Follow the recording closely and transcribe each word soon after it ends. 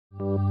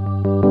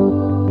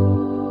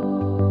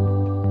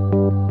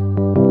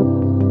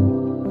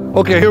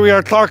Okay, here we are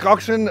at Clarke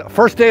auction.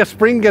 First day of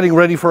spring, getting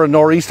ready for a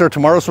nor'easter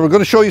tomorrow. So we're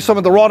going to show you some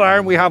of the wrought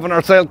iron we have on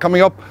our sale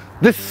coming up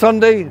this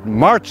Sunday,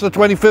 March the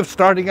 25th,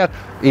 starting at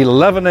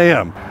 11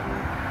 a.m.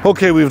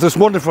 Okay, we have this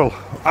wonderful,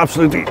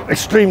 absolutely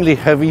extremely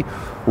heavy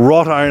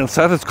wrought iron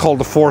set. It's called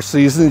the Four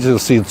Seasons. You'll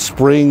see it's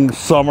spring,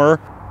 summer,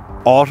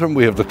 autumn.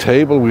 We have the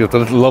table, we have the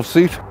little love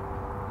seat.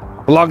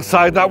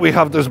 Alongside that we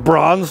have this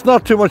bronze,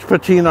 not too much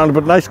patina on it,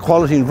 but nice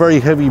quality and very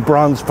heavy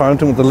bronze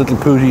fountain with the little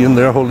putty in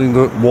there holding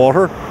the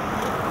water.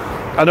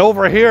 And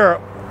over here,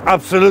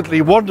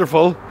 absolutely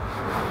wonderful,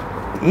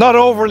 not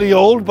overly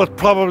old, but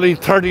probably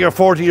 30 or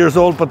 40 years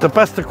old, but the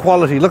best of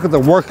quality. Look at the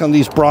work on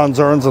these bronze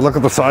urns and look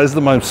at the size of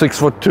them. I'm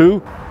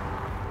 6'2".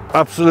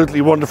 Absolutely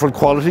wonderful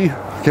quality.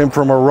 Came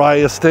from a rye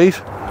estate.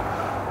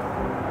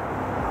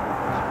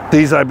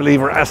 These, I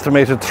believe, are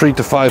estimated 3,000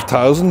 to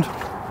 5,000.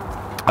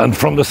 And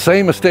from the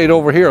same estate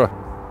over here,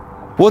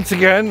 once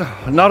again,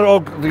 not all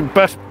the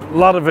best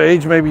lot of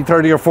age, maybe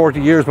 30 or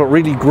 40 years, but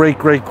really great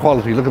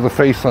quality. Look at the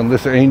face on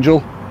this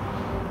angel.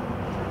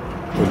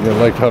 Would you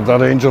like to have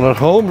that angel at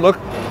home? Look,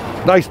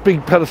 nice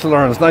big pedestal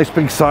urns, nice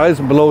big size,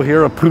 and below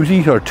here a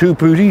putty or two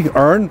putty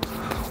urn,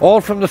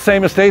 all from the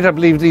same estate. I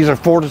believe these are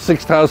 4,000 to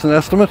 6,000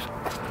 estimate.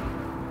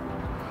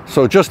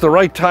 So just the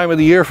right time of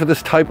the year for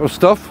this type of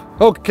stuff.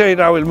 Okay,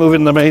 now we'll move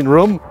in the main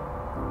room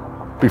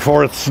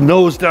before it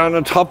snows down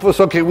on top of us.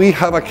 Okay, we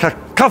have a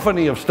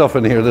cacophony of stuff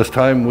in here this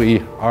time. We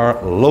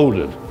are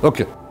loaded.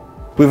 Okay,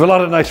 we have a lot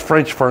of nice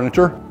French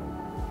furniture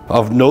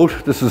of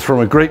note. This is from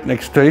a Great Neck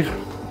estate.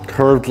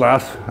 Curved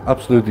glass,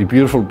 absolutely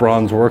beautiful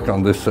bronze work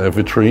on this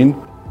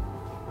vitrine.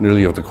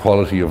 Nearly of the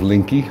quality of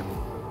Linky.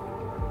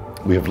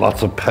 We have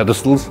lots of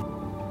pedestals,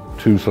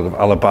 two sort of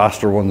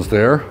alabaster ones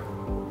there.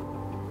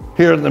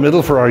 Here in the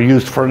middle for our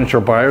used furniture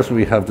buyers,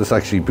 we have this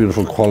actually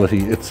beautiful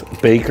quality. It's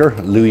Baker,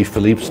 Louis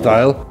Philippe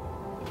style.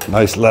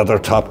 Nice leather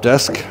top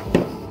desk,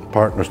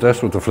 partner's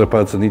desk with the flip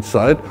outs on each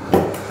side.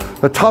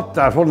 Atop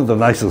that, one of the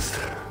nicest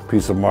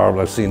piece of marble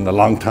I've seen in a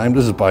long time.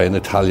 This is by an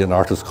Italian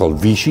artist called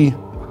Vichy.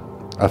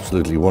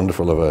 Absolutely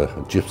wonderful, of a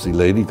gypsy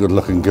lady, good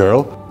looking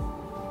girl.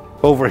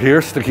 Over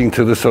here, sticking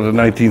to this sort of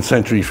 19th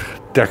century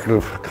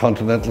decorative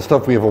continental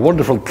stuff, we have a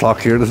wonderful clock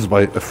here. This is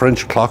by a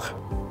French clock.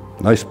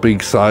 Nice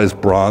big size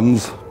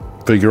bronze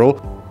figural.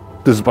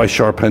 This is by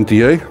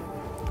Charpentier.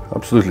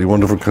 Absolutely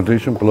wonderful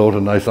condition. Below it,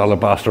 a nice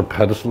alabaster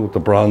pedestal with the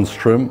bronze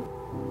trim.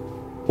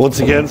 Once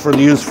again, for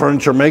the used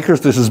furniture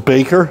makers, this is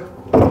Baker.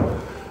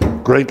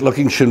 Great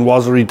looking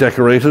chinoiserie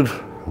decorated,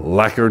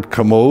 lacquered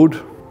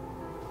commode.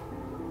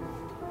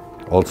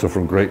 Also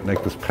from Great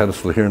Neck, this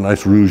pedestal here,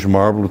 nice rouge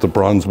marble with the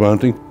bronze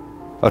mounting.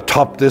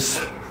 Atop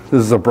this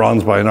is a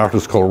bronze by an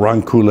artist called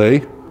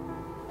Rancoulé.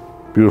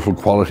 Beautiful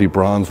quality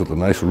bronze with a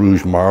nice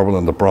rouge marble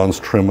and the bronze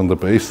trim on the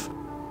base.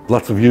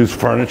 Lots of used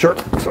furniture.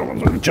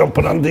 Someone's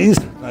jumping on these.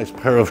 Nice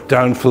pair of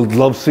down-filled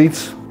love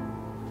seats.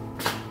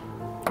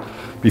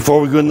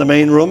 Before we go in the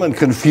main room and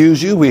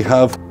confuse you, we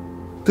have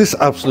this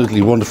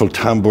absolutely wonderful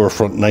tambour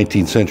front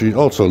 19th century,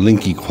 also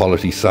Linky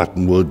quality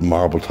satin wood,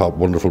 marble top,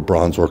 wonderful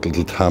bronze work,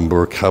 little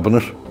tambour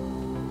cabinet.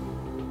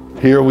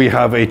 Here we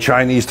have a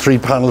Chinese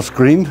 3-panel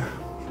screen.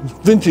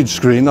 Vintage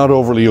screen, not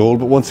overly old,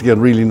 but once again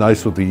really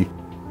nice with the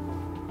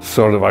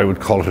sort of, I would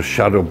call it a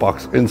shadow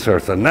box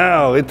inserts. And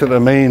now into the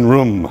main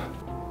room.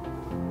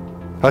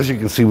 As you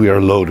can see, we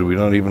are loaded. We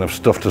don't even have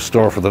stuff to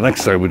store for the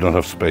next side. We don't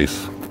have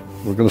space.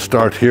 We're going to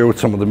start here with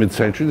some of the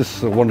mid-century. This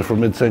is a wonderful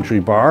mid-century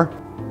bar.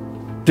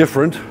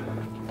 Different,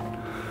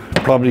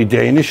 probably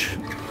Danish.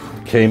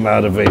 Came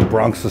out of a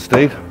Bronx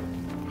estate.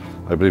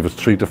 I believe it's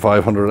 300 to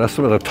 500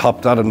 estimate.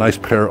 Atop that, a nice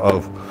pair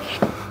of,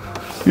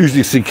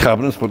 usually see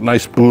cabinets, but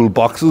nice Boule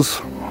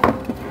boxes.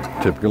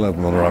 Typical, I have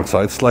them on the wrong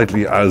side.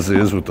 Slightly as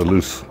is with the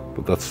loose,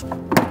 but that's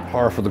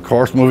par for the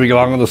course. Moving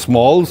along on the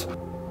smalls.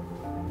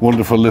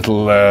 Wonderful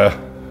little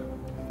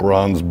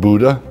bronze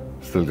Buddha.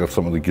 Still got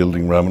some of the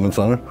gilding remnants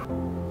on it.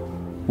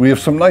 We have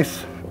some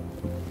nice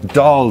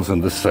dolls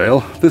in this sale.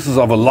 This is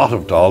of a lot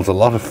of dolls, a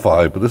lot of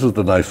 5, but this is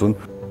the nice one.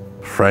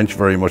 French,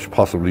 very much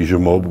possibly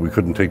Jumeau, but we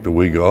couldn't take the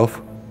wig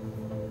off.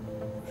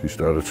 She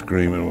started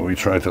screaming when we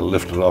tried to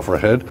lift it off her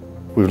head.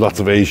 We have lots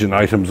of Asian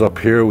items up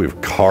here. We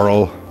have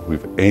coral, we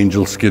have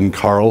angel skin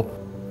coral.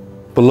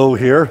 Below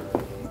here,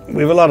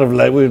 we have a lot of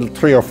lead. We have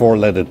 3 or 4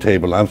 leaded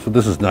table lamps, but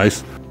this is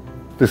nice.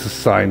 This is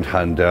signed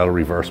Handel,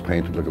 reverse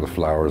painted. Look at the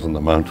flowers on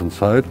the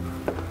mountainside.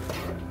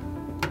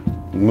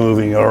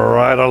 Moving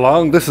right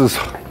along, this is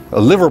a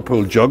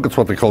Liverpool jug. It's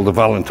what they call the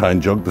Valentine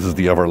jug. This is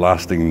the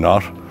everlasting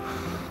knot.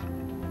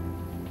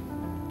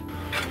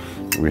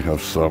 We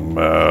have some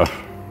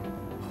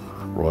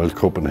Royal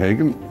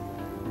Copenhagen.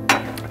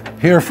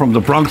 Here from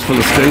the Bronxville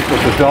estate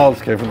that the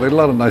dolls came from, they had a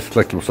lot of nice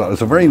collectible stuff.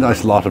 It's a very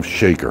nice lot of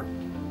shaker.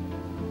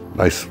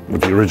 Nice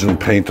with the original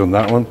paint on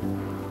that one.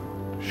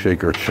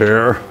 Shaker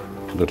chair.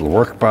 Little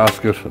work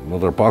basket,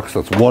 another box,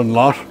 that's one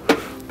lot.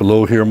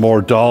 Below here,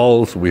 more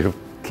dolls, we have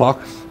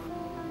clocks.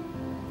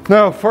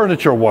 Now,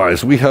 furniture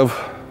wise, we have,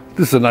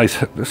 this is a nice,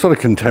 sort of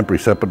contemporary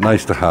set, but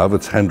nice to have.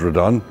 It's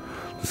Hendredon.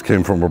 This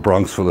came from a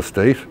Bronxville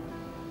estate.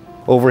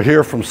 Over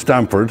here from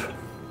Stamford,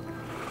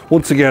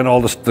 once again,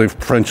 all the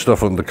French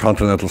stuff and the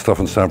Continental stuff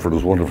in Stamford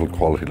is wonderful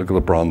quality. Look at the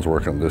bronze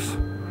work on this.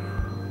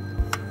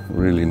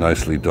 Really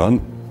nicely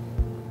done.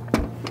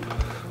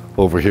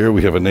 Over here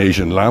we have an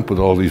Asian lamp with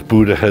all these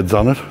Buddha heads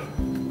on it.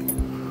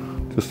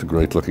 Just a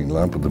great looking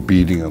lamp with the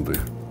beading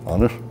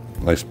on it.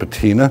 Nice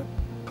patina.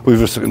 For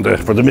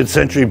the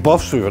mid-century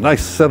buffs, we have a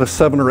nice set of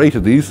 7 or 8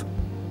 of these.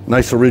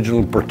 Nice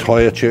original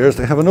Bertoia chairs.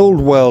 They have an old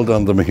weld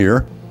on them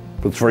here,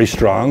 but it's very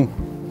strong.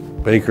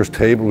 Baker's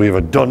table. We have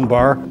a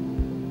Dunbar.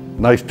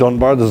 Nice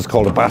Dunbar. This is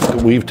called a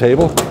basket weave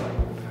table.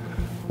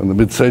 In the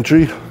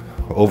mid-century,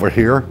 over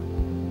here,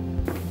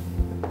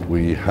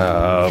 we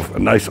have a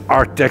nice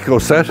Art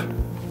Deco set.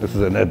 This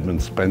is an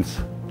Edmund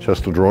Spence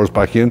chest of drawers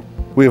back in.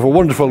 We have a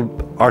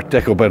wonderful Art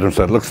Deco bedroom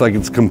set. Looks like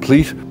it's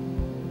complete.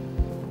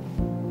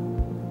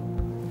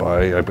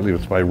 I believe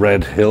it's by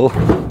Red Hill.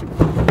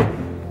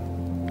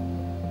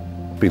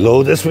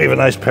 Below this we have a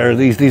nice pair of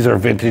these. These are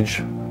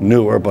vintage,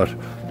 newer, but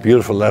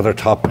beautiful leather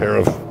top pair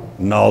of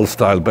Knoll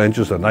style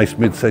benches, a nice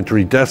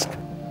mid-century desk.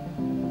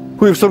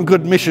 We have some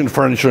good Mission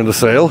furniture in the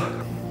sale.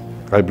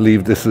 I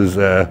believe this is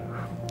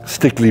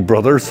Stickley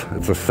Brothers.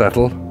 It's a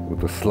settle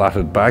with a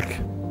slatted back.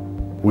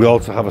 We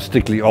also have a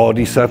Stickley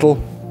Audi settle.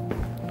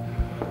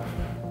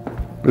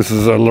 This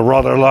is a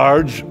rather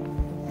large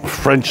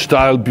French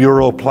style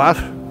bureau plat.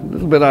 A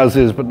little bit as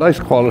is, but nice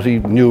quality,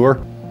 newer.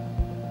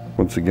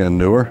 Once again,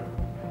 newer.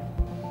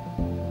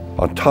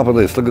 On top of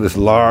this, look at this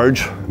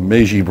large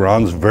Meiji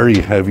bronze, very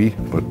heavy,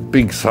 but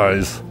big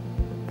size,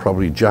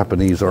 probably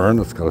Japanese urn.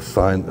 It's got a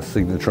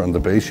signature on the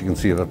base. You can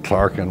see it at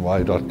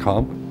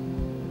clarkeny.com.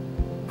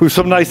 We have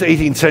some nice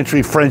 18th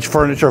century French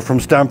furniture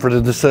from Stamford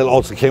in the sale.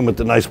 Also came with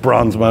the nice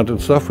bronze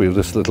mounted stuff. We have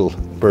this little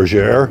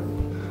bergère.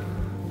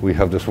 We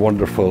have this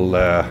wonderful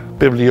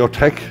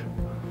bibliothèque.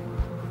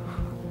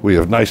 We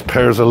have nice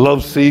pairs of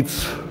love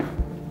seats.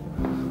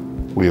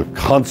 We have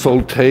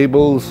console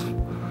tables.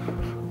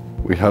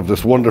 We have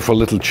this wonderful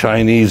little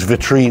Chinese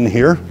vitrine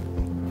here.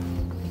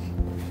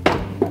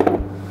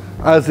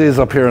 As is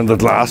up here in the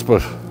glass,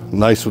 but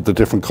nice with the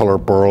different color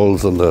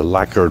burls and the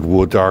lacquered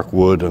wood, dark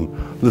wood, and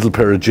little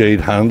pair of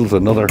jade handles.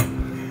 Another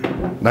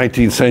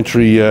 19th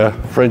century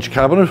French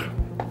cabinet.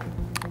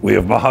 We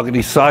have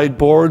mahogany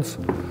sideboards.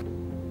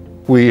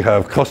 We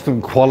have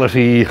custom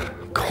quality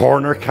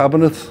corner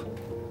cabinets.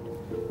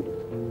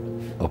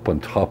 Up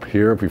on top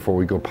here, before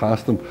we go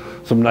past them,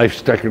 some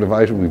nice decorative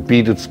items. We've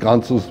beaded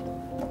sconces.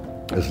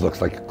 This looks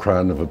like a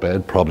crown of a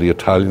bed, probably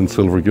Italian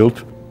silver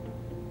gilt.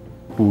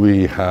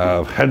 We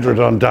have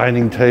Hendredon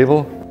dining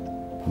table.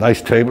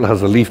 Nice table,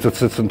 has a leaf that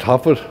sits on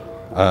top of it.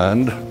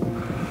 And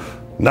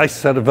nice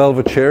set of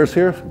velvet chairs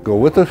here, go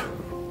with it.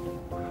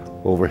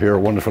 Over here, a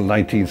wonderful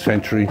 19th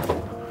century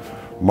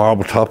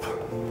marble top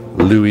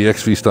Louis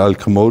XV style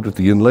commode with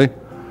the inlay.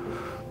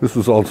 This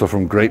was also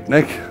from Great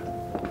Neck.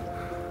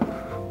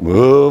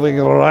 Moving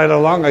right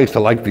along, I used to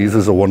like these.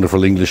 This is a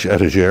wonderful English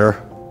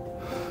etagere.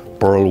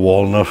 Burl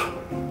walnut,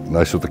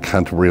 nice with the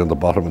Canterbury on the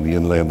bottom and the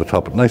inlay on the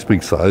top. Nice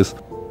big size,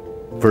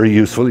 very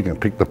useful. You can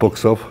pick the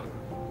books up.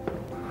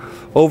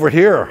 Over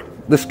here,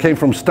 this came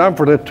from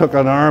Stamford. It took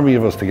an army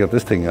of us to get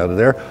this thing out of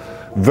there.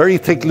 Very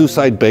thick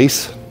lucite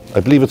base. I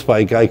believe it's by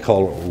a guy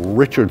called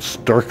Richard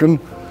Sturkin.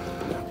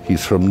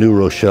 He's from New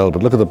Rochelle,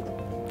 but look at the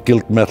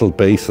gilt metal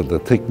base and the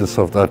thickness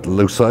of that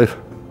lucite.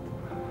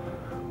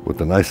 With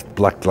the nice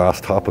black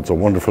glass top. It's a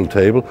wonderful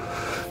table.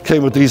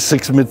 Came with these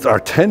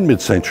 10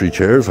 mid-century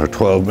chairs, or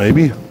 12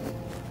 maybe.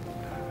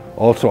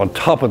 Also on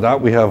top of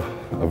that we have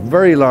a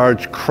very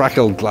large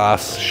crackled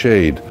glass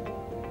shade.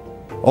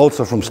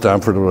 Also from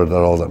Stamford, where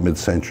all that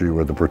mid-century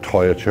where the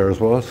Bertoia chairs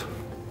was.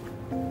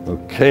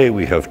 Okay,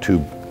 we have 2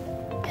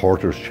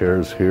 porter's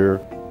chairs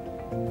here.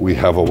 We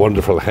have a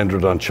wonderful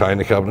Hendredon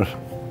china cabinet.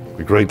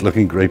 A great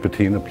looking, great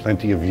patina,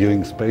 plenty of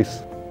viewing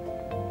space.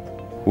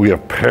 We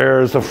have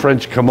pairs of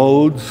French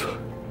commodes.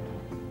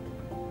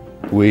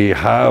 We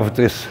have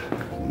this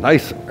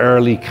nice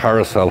early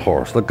carousel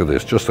horse. Look at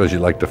this, just as you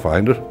like to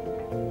find it.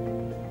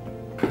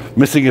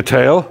 Missing a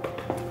tail.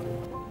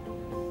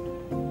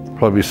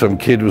 Probably some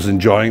kid was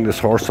enjoying this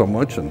horse so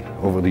much and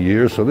over the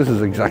years. So this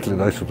is exactly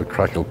nice with the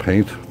crackle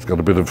paint. It's got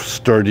a bit of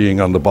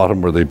sturdying on the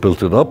bottom where they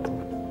built it up.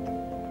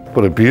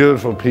 But a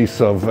beautiful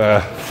piece of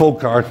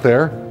folk art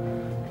there.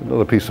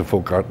 Another piece of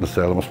folk art in the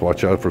sale. I must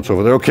watch out for it. It's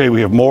over there. Okay,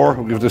 we have more.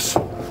 We have this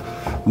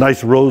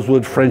nice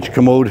rosewood French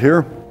commode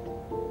here.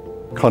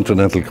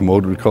 Continental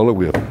commode, we call it.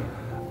 We have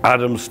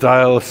Adams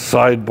style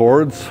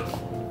sideboards.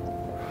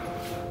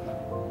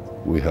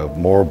 We have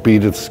more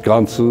beaded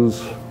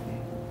sconces.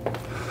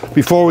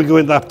 Before we go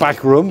in that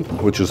back room,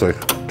 which is a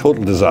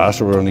total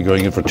disaster, we're only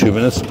going in for 2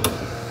 minutes.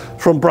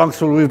 From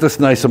Bronxville, we have this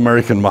nice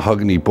American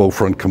mahogany bow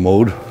front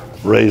commode,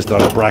 raised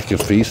on a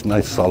bracket piece,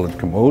 nice solid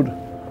commode.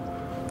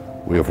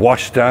 We have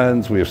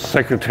washstands, we have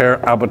secretaire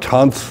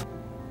habitants.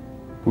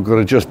 We're going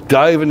to just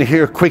dive in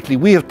here quickly.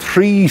 We have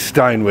 3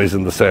 Steinways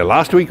in the sale.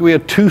 Last week we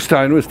had 2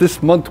 Steinways.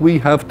 This month we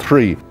have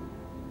 3.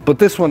 But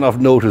this one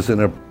I've noticed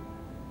in a,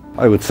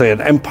 I would say,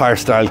 an Empire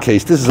style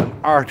case. This is an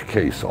art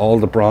case. All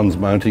the bronze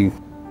mounting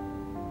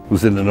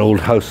was in an old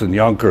house in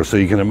Yonkers, so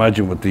you can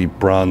imagine with the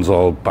bronze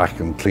all back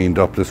and cleaned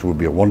up, this would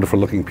be a wonderful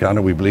looking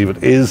piano. We believe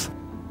it is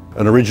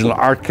an original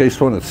art case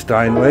one. It's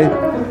Steinway.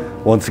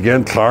 Once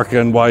again,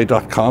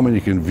 clarkeny.com, and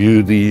you can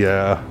view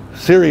the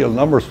serial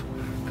numbers.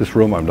 This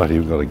room I'm not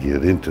even going to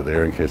get into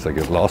there in case I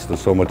get lost.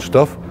 There's so much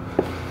stuff.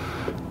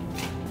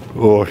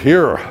 Oh,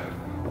 here,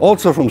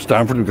 also from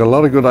Stamford, we've got a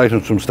lot of good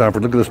items from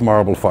Stamford. Look at this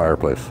marble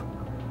fireplace,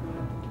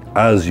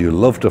 as you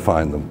love to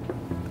find them.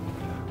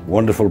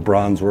 Wonderful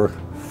bronze work,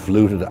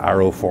 fluted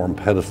arrow form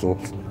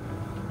pedestals,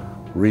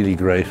 really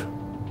great.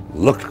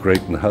 Looked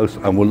great in the house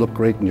and will look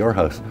great in your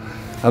house.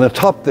 And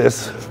atop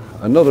this,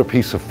 another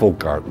piece of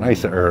folk art,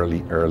 nice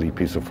early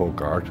piece of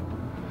folk art,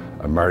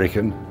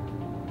 American.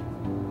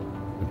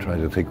 I'm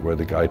trying to think where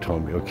the guy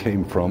told me it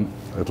came from.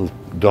 It'll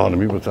dawn on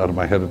me, but it's out of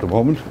my head at the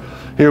moment.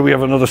 Here we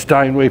have another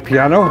Steinway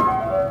piano,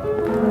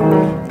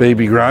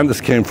 baby grand.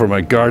 This came from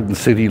a Garden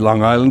City,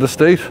 Long Island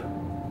estate.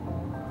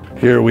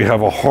 Here we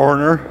have a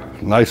Horner,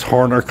 nice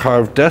Horner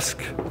carved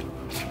desk.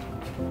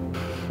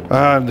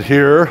 And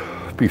here,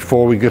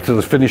 before we get to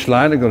the finish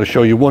line, I'm going to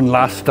show you one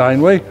last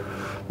Steinway.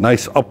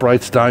 Nice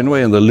upright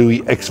Steinway in the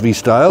Louis XV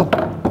style.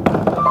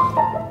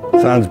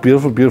 Sounds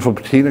beautiful, beautiful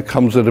patina,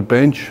 comes with a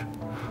bench.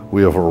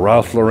 We have a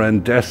Ralph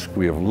Lauren desk.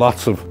 We have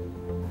lots of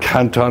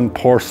Canton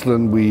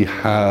porcelain. We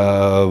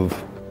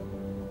have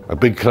a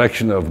big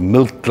collection of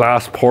milk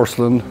glass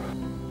porcelain.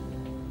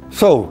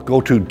 So go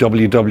to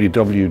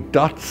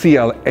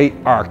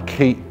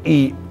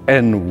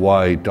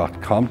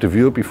www.clarkeny.com to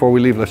view it. Before we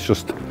leave, let's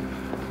just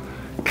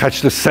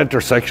catch the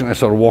center section. I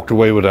sort of walked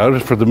away without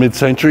it for the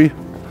mid-century.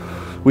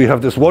 We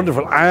have this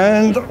wonderful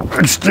and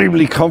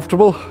extremely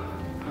comfortable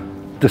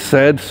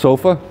Desed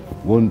sofa.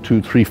 1,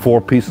 2, 3,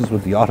 4 pieces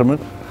with the ottoman.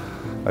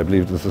 I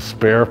believe there's a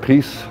spare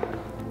piece.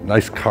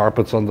 Nice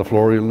carpets on the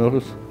floor, you'll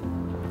notice.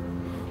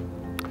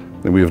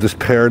 Then we have this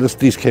pair.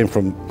 These came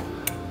from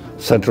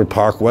Central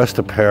Park West,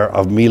 a pair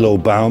of Milo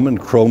Baumann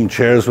chrome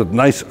chairs with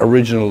nice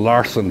original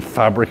Larson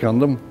fabric on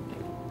them.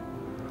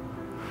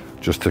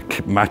 Just to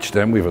match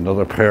them, we have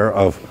another pair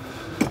of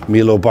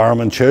Milo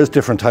Baumann chairs,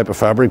 different type of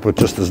fabric, but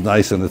just as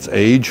nice in its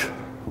age.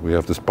 We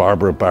have this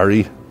Barbara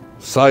Barry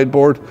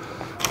sideboard,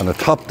 and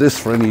atop this,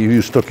 for any of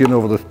you stuck in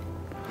over the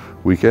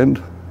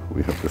weekend,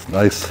 we have this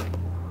nice,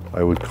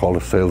 I would call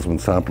it salesman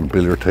sample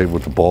billiard table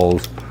with the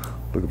balls.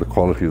 Look at the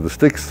quality of the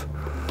sticks.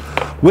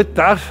 With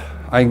that,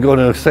 I'm going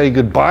to say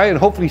goodbye and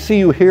hopefully see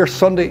you here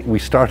Sunday. We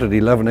start at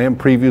 11 a.m.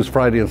 previews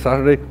Friday and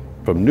Saturday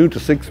from noon to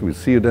 6. We'll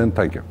see you then.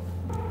 Thank you.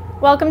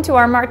 Welcome to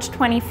our March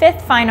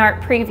 25th Fine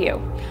Art Preview.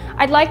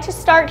 I'd like to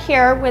start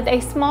here with a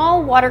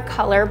small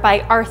watercolor by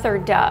Arthur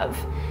Dove.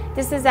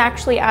 This is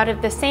actually out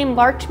of the same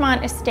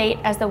Larchmont estate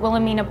as the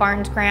Wilhelmina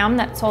Barnes Graham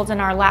that sold in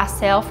our last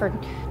sale for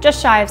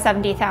just shy of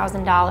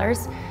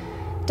 $70,000.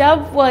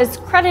 Dove was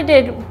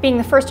credited being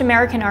the first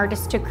American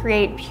artist to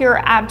create pure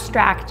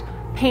abstract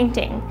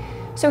painting.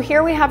 So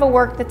here we have a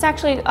work that's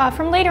actually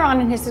from later on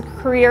in his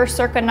career,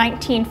 circa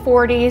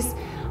 1940s,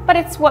 but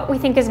it's what we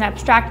think is an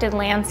abstracted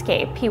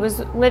landscape. He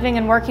was living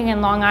and working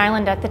in Long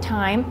Island at the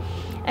time,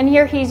 and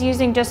here he's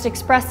using just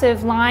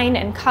expressive line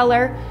and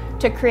color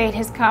to create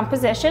his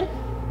composition.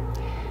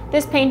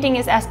 This painting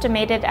is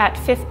estimated at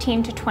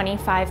 $15,000 to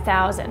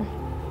 $25,000.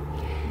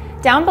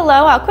 Down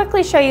below, I'll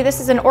quickly show you, this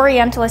is an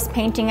Orientalist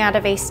painting out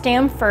of a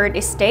Stamford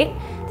estate.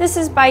 This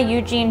is by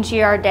Eugene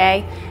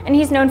Girardet, and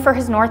he's known for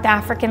his North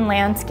African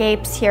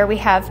landscapes. Here we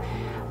have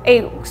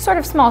a sort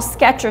of small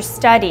sketch or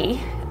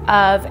study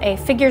of a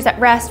figures at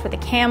rest with a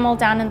camel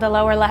down in the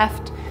lower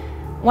left.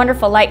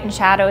 Wonderful light and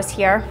shadows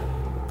here.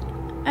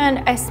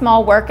 And a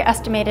small work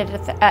estimated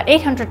at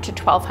 $800 to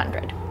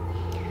 $1,200.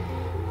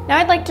 Now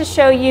I'd like to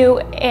show you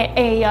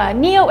a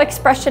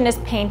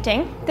neo-expressionist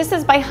painting. This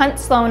is by Hunt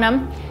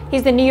Slonim.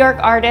 He's a New York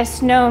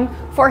artist known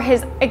for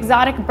his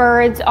exotic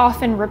birds,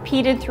 often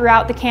repeated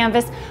throughout the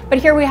canvas. But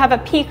here we have a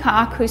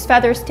peacock whose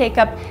feathers take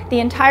up the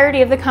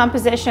entirety of the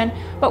composition,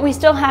 but we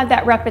still have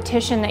that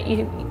repetition that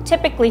you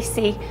typically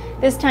see,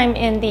 this time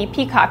in the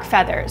peacock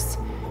feathers.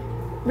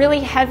 Really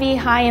heavy,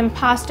 high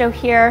impasto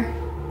here.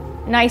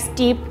 Nice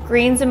deep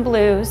greens and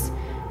blues.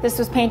 This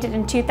was painted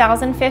in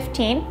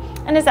 2015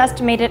 and is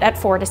estimated at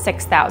 $4,000 to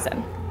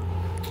 $6,000.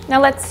 Now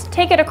let's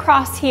take it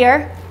across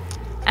here,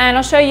 and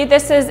I'll show you,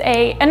 this is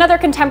another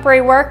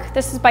contemporary work.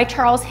 This is by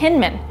Charles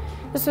Hinman.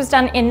 This was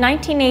done in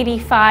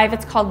 1985.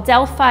 It's called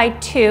Delphi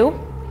 2,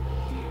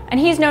 and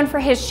he's known for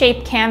his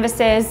shaped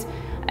canvases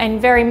in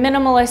very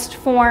minimalist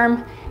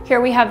form. Here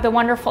we have the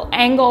wonderful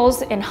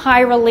angles in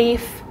high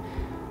relief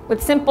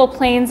with simple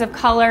planes of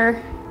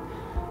color,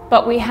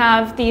 but we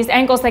have these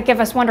angles that give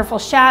us wonderful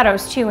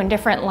shadows too in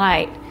different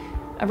light.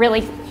 A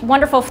really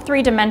wonderful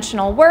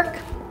three-dimensional work.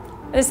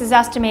 This is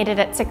estimated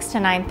at $6,000 to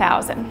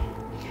 $9,000.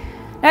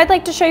 Now I'd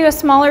like to show you a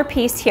smaller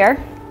piece here.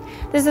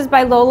 This is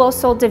by Lolo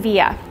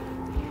Soldevilla.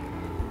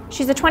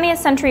 She's a 20th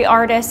century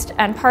artist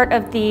and part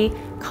of the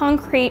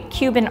concrete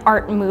Cuban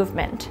art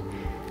movement.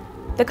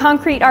 The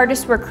concrete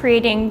artists were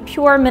creating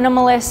pure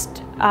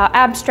minimalist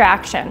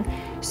abstraction.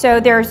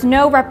 So there's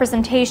no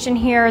representation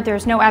here,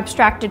 there's no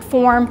abstracted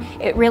form.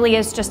 It really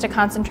is just a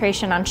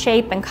concentration on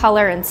shape and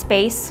color and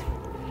space.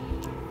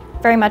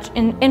 Very much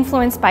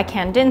influenced by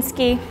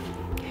Kandinsky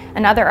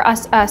and other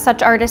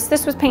such artists.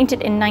 This was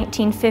painted in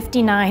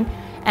 1959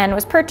 and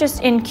was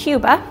purchased in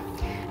Cuba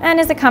and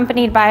is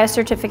accompanied by a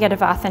certificate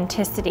of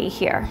authenticity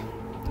here.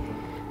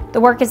 The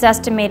work is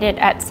estimated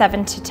at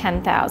 $7,000 to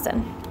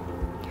 $10,000.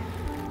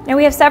 Now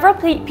we have several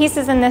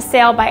pieces in this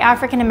sale by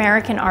African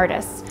American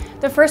artists.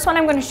 The first one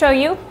I'm going to show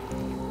you,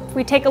 if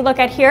we take a look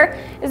at here,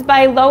 is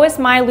by Lois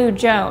Mailou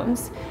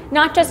Jones.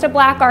 Not just a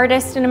black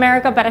artist in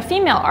America, but a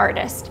female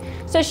artist.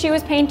 So she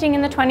was painting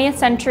in the 20th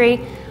century,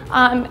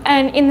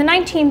 and in the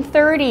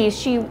 1930s,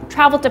 she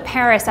traveled to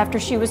Paris after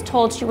she was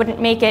told she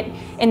wouldn't make it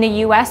in the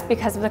US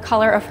because of the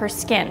color of her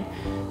skin.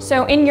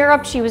 So in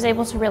Europe, she was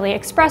able to really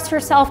express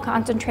herself,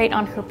 concentrate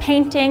on her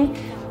painting,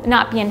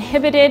 not be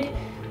inhibited.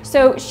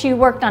 So she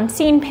worked on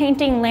scene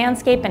painting,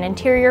 landscape, and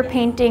interior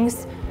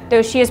paintings,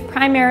 though she is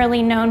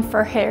primarily known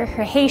for her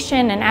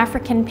Haitian and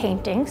African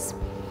paintings.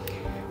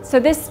 So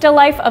this still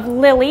life of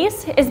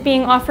lilies is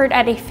being offered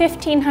at a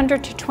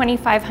 $1,500 to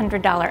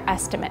 $2,500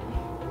 estimate.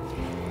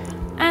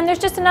 And there's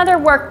just another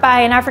work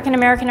by an African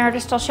American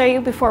artist I'll show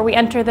you before we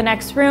enter the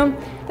next room.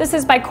 This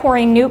is by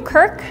Corey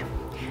Newkirk,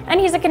 and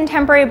he's a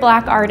contemporary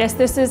black artist.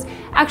 This is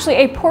actually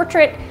a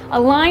portrait, a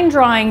line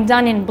drawing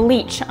done in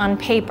bleach on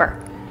paper.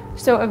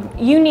 So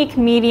a unique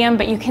medium,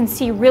 but you can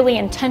see really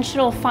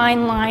intentional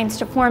fine lines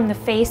to form the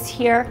face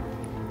here.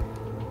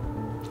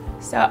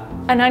 So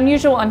an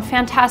unusual and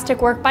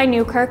fantastic work by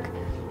Newkirk,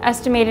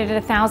 estimated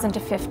at $1,000 to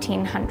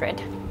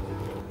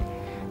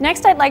 $1,500.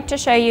 Next, I'd like to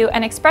show you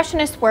an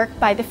expressionist work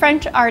by the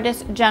French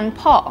artist Jean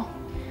Paul.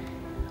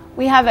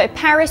 We have a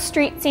Paris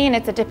street scene.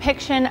 It's a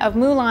depiction of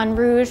Moulin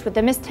Rouge with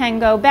the Miss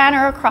Tango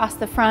banner across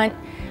the front.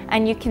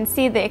 And you can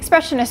see the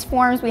expressionist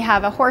forms. We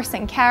have a horse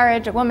and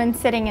carriage, a woman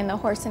sitting in the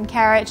horse and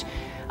carriage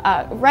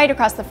right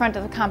across the front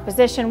of the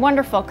composition.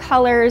 Wonderful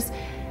colors.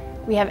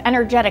 We have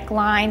energetic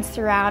lines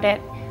throughout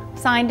it.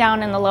 Sign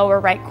down in the lower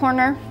right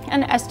corner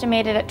and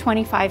estimated at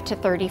 $2,500 to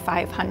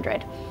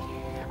 $3,500.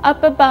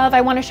 Up above,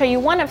 I want to show you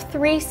one of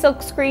 3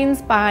 silk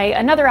screens by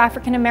another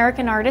African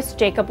American artist,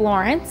 Jacob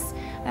Lawrence.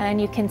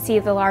 And you can see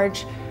the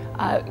large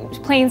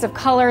planes of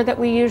color that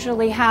we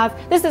usually have.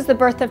 This is The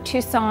Birth of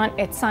Toussaint.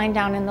 It's signed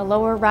down in the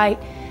lower right,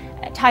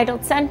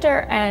 titled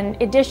center,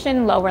 and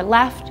edition lower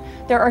left.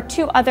 There are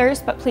 2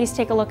 others, but please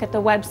take a look at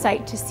the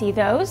website to see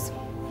those.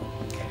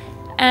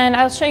 And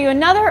I'll show you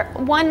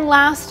one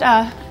last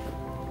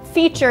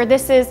feature.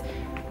 This is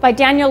by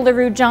Daniel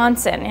LaRue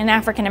Johnson in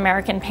African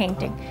American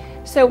painting.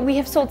 So we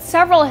have sold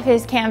several of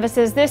his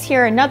canvases. This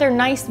here, another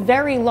nice,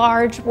 very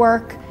large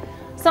work.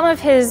 Some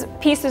of his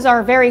pieces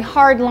are very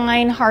hard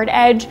line, hard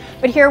edge,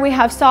 but here we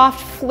have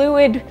soft,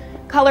 fluid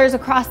colors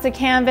across the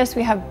canvas.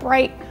 We have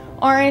bright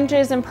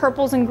oranges and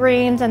purples and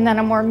greens, and then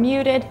a more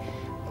muted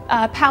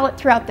palette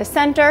throughout the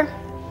center.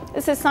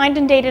 This is signed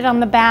and dated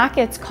on the back.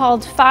 It's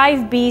called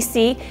 5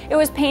 BC. It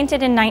was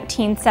painted in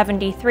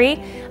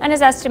 1973 and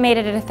is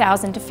estimated at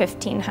 $1,000 to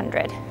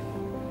 $1,500.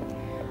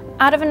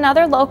 Out of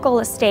another local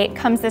estate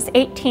comes this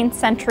 18th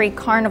century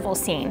carnival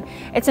scene.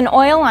 It's an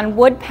oil on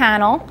wood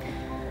panel,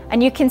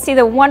 and you can see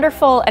the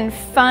wonderful and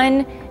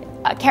fun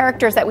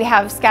characters that we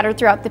have scattered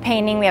throughout the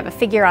painting. We have a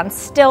figure on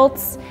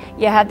stilts.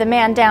 You have the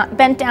man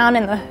bent down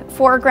in the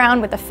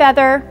foreground with a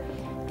feather.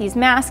 These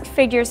masked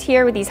figures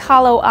here with these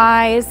hollow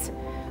eyes.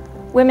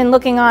 Women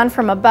looking on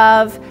from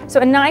above. So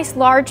a nice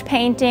large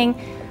painting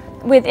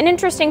with an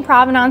interesting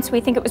provenance.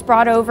 We think it was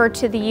brought over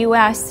to the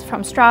US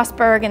from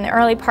Strasbourg in the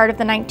early part of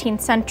the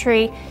 19th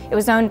century. It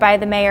was owned by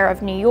the mayor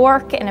of New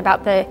York in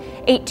about the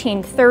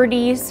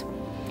 1830s.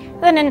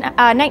 Then in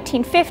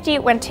 1950,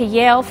 it went to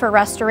Yale for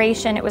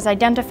restoration. It was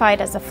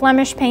identified as a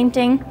Flemish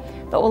painting,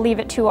 but we'll leave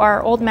it to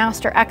our old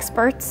master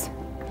experts.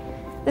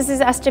 This is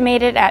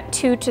estimated at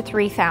 $2,000 to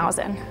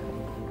 $3,000.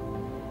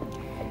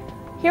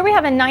 Here we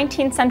have a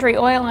 19th century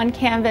oil on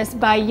canvas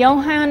by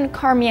Johann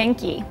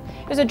Carmienke.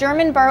 He was a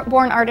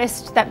German-born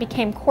artist that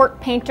became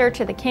court painter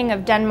to the King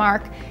of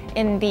Denmark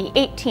in the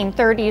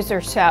 1830s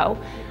or so.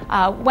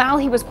 While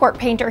he was court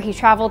painter, he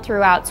traveled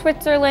throughout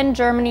Switzerland,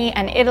 Germany,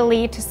 and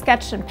Italy to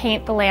sketch and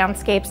paint the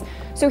landscapes.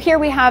 So here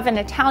we have an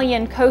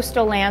Italian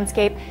coastal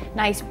landscape,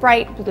 nice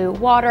bright blue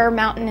water,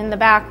 mountain in the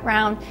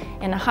background,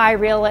 in a high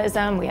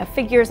realism. We have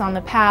figures on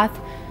the path.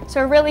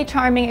 So a really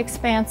charming,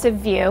 expansive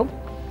view.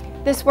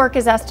 This work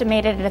is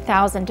estimated at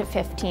 $1,000 to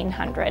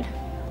 $1,500.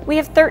 We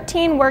have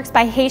 13 works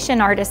by Haitian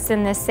artists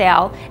in this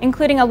sale,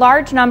 including a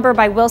large number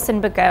by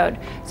Wilson Begode.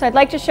 So I'd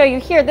like to show you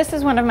here, this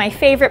is one of my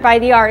favorite by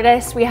the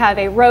artist. We have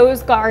a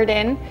rose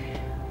garden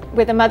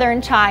with a mother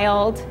and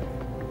child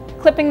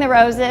clipping the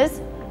roses.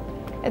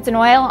 It's an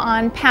oil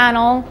on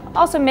panel,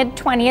 also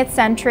mid-20th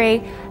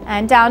century.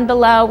 And down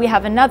below we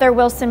have another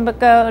Wilson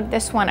Begode,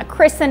 this one a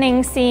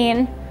christening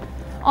scene.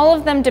 All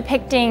of them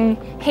depicting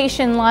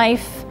Haitian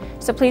life.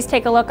 So please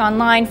take a look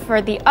online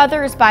for the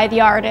others by the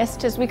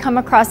artist. As we come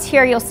across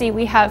here, you'll see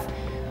we have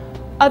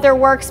other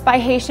works by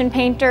Haitian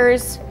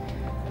painters.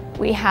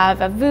 We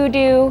have a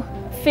voodoo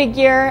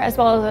figure, as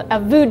well as a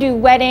voodoo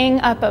wedding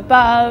up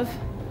above.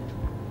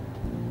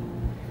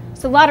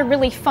 So a lot of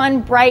really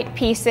fun, bright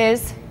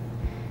pieces.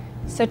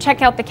 So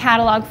check out the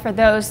catalog for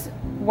those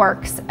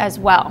works as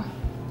well.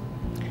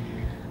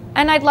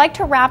 And I'd like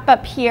to wrap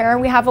up here.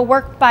 We have a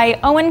work by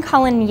Owen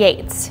Cullen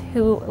Yates,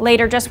 who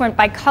later just went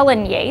by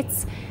Cullen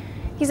Yates.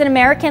 He's an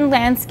American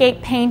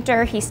landscape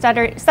painter. He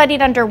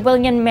studied under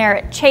William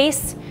Merritt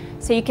Chase,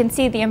 so you can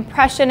see the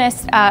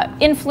impressionist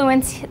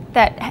influence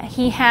that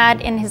he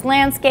had in his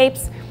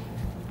landscapes.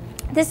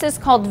 This is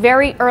called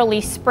Very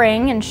Early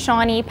Spring in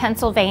Shawnee,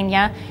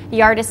 Pennsylvania.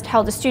 The artist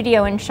held a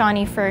studio in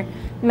Shawnee for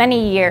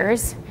many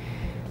years.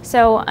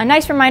 So a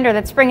nice reminder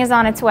that spring is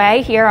on its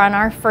way here on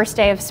our first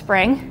day of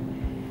spring.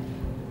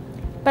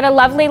 But a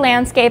lovely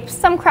landscape,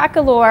 some crack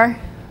galore,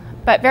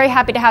 but very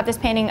happy to have this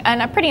painting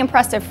and a pretty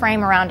impressive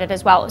frame around it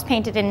as well. It was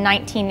painted in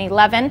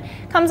 1911,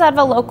 comes out of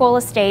a local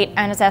estate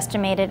and is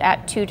estimated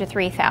at $2,000 to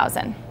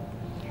 $3,000.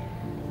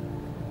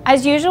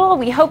 As usual,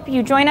 we hope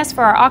you join us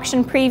for our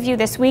auction preview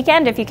this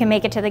weekend if you can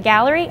make it to the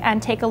gallery,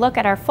 and take a look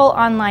at our full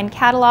online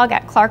catalog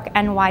at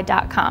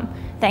clarkeny.com.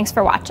 Thanks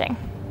for watching.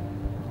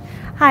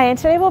 Hi, and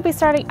today we'll be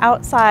starting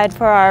outside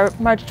for our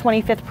March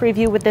 25th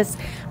preview with this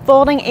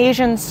folding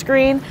Asian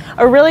screen.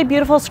 A really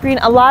beautiful screen,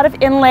 a lot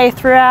of inlay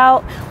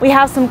throughout. We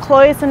have some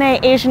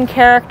cloisonné Asian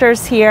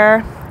characters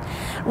here.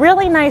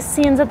 Really nice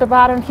scenes at the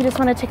bottom if you just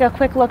want to take a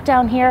quick look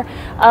down here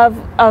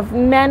of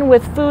men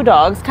with food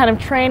dogs, kind of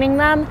training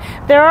them.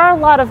 There are a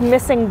lot of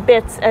missing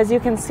bits, as you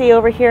can see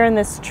over here in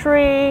this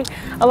tree.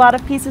 A lot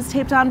of pieces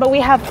taped on, but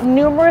we have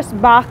numerous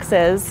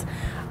boxes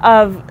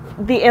of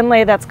the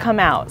inlay that's come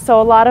out.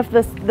 So a lot of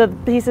the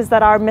pieces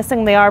that are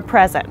missing, they are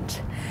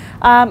present.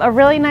 A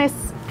really nice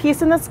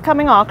piece in this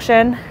coming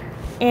auction,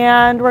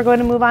 and we're going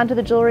to move on to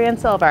the jewelry and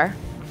silver.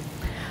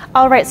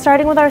 All right,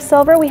 starting with our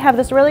silver, we have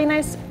this really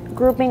nice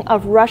grouping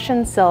of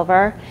Russian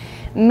silver,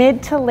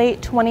 mid to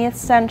late 20th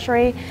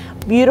century,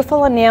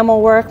 beautiful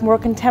enamel work, more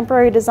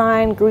contemporary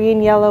design,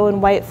 green, yellow,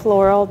 and white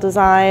floral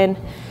design.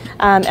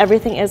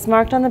 Everything is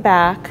marked on the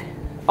back,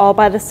 all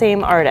by the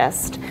same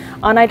artist.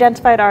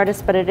 Unidentified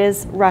artist, but it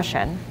is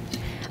Russian.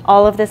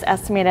 All of this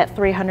estimated at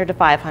 $300 to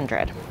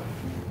 $500.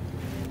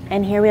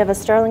 And here we have a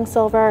sterling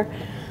silver,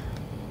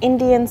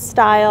 Indian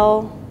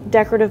style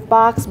decorative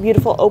box,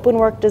 beautiful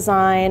openwork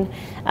design,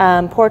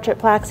 portrait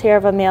plaques here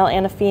of a male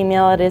and a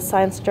female. It is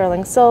signed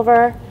sterling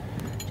silver.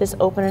 Just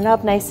open it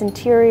up, nice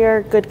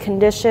interior, good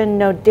condition,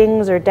 no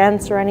dings or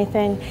dents or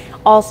anything.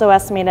 Also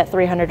estimated at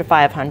 $300 to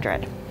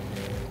 $500.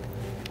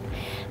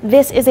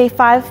 This is a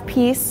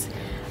 5-piece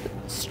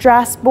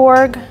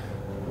Strasbourg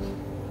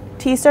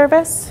tea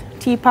service,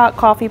 teapot,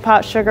 coffee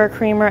pot, sugar,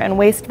 creamer, and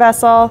waste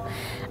vessel.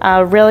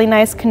 Really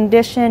nice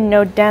condition,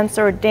 no dents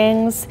or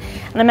dings.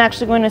 And I'm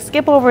actually going to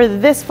skip over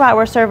this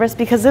flatware service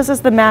because this is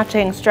the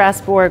matching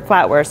Strasbourg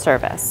flatware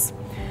service.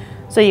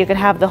 So you could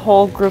have the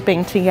whole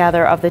grouping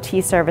together of the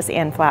tea service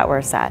and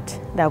flatware set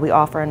that we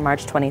offer on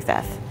March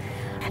 25th.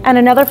 And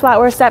another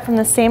flatware set from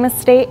the same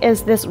estate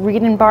is this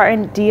Reed &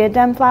 Barton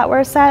diadem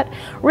flatware set.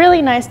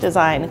 Really nice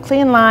design,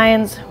 clean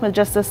lines with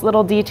just this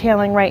little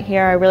detailing right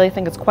here. I really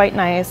think it's quite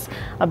nice.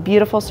 A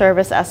beautiful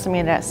service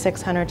estimated at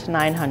 $600 to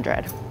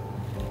 $900.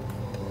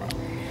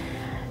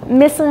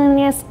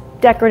 Miscellaneous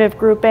decorative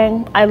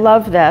grouping. I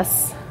love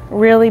this.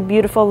 Really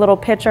beautiful little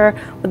pitcher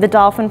with the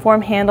dolphin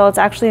form handle. It's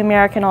actually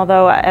American,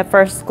 although at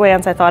first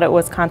glance I thought it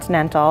was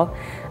Continental.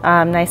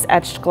 Nice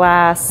etched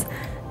glass.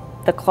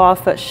 The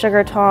clawfoot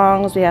sugar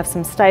tongs. We have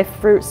some stiff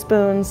fruit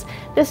spoons.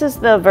 This is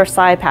the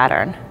Versailles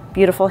pattern.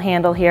 Beautiful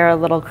handle here, a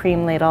little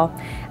cream ladle,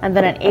 and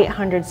then an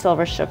 800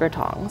 silver sugar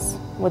tongs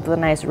with the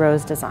nice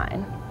rose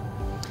design.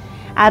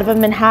 Out of a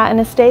Manhattan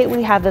estate,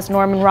 we have this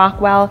Norman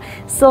Rockwell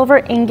silver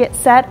ingot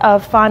set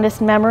of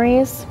fondest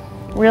memories,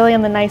 really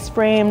in the nice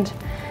framed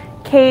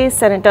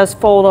case, and it does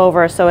fold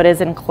over so it is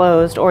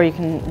enclosed, or you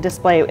can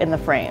display it in the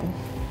frame.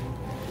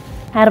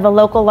 Out of a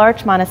local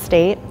Larchmont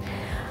estate,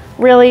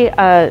 really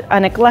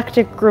an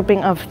eclectic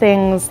grouping of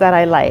things that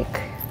I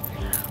like.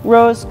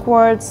 Rose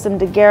quartz, some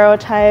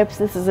daguerreotypes.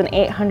 This is an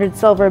 800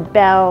 silver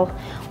bell.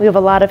 We have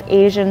a lot of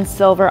Asian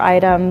silver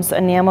items,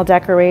 enamel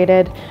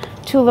decorated.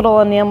 2 little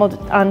enameled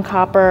on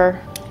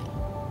copper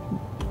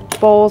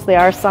bowls, they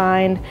are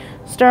signed.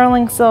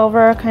 Sterling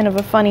silver, kind of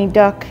a funny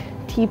duck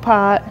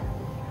teapot,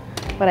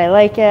 but I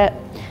like it.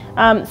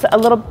 So a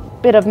little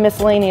bit of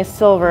miscellaneous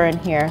silver in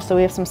here. So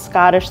we have some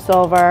Scottish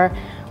silver,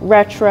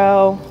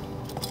 retro,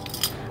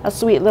 a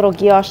sweet little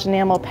guilloche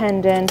enamel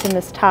pendant, and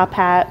this top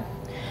hat.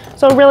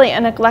 So really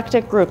an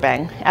eclectic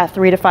grouping at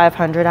 $300 to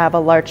 $500 out of a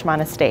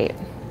Larchmont estate.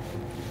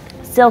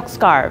 Silk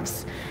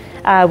scarves.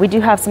 We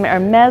do have some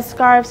Hermes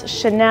scarves,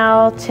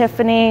 Chanel,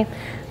 Tiffany.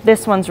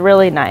 This one's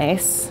really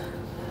nice.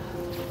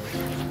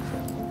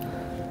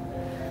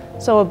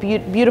 So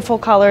beautiful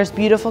colors,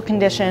 beautiful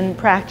condition,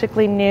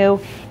 practically new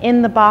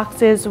in the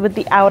boxes with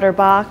the outer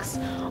box.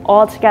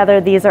 Altogether,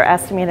 these are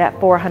estimated at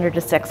 $400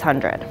 to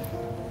 $600.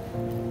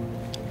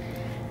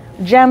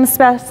 Gem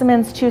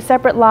specimens, 2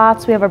 separate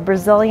lots. We have a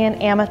Brazilian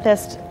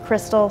amethyst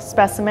crystal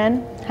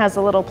specimen. Has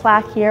a little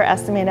plaque here,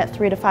 estimated at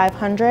 300 to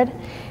 500.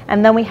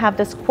 And then we have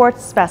this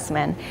quartz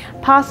specimen,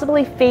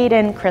 possibly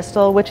fade-in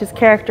crystal, which is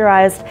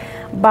characterized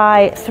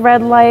by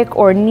thread-like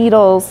or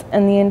needles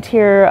in the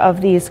interior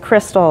of these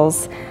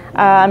crystals.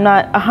 I'm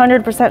not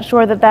 100%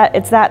 sure that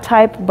it's that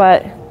type,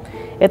 but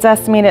it's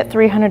estimated at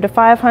 300 to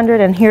 500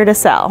 and here to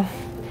sell.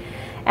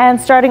 And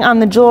starting on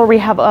the jewelry, we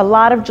have a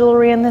lot of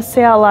jewelry in this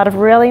sale, a lot of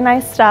really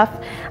nice stuff.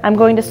 I'm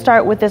going to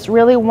start with this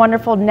really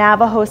wonderful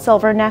Navajo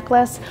silver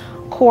necklace,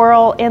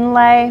 coral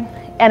inlay,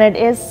 and it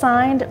is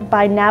signed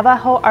by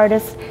Navajo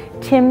artist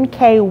Tim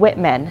K.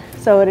 Whitman.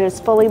 So it is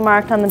fully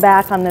marked on the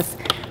back on this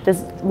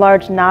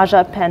large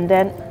Naja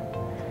pendant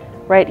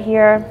right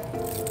here.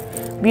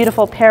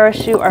 Beautiful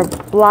parachute or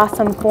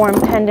blossom form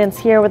pendants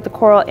here with the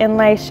coral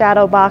inlay,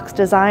 shadow box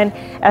design,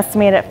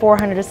 estimated at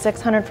 400 to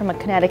 600 from a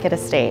Connecticut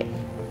estate.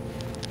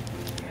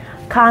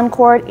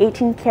 Concord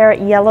 18 karat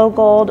yellow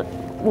gold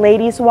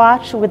ladies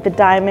watch with the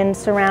diamond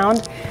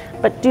surround,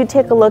 but do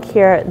take a look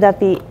here that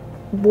the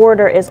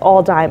border is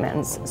all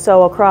diamonds.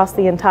 So across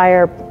the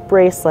entire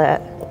bracelet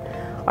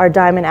are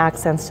diamond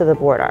accents to the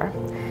border.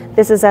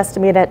 This is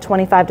estimated at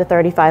 25 to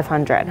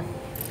 3,500.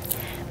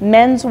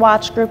 Men's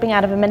watch grouping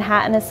out of a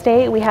Manhattan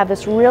estate. We have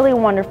this really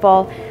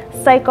wonderful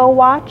Seiko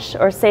watch,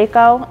 or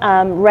Seiko,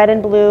 red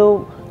and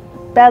blue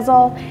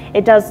bezel.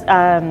 It does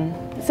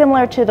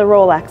similar to the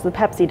Rolex, the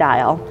Pepsi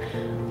dial.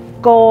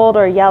 Gold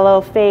or yellow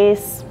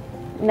face,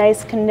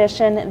 nice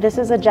condition. This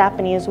is a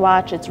Japanese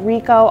watch. It's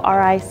Ricoh,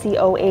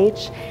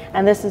 R-I-C-O-H,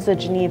 and this is a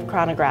Geneve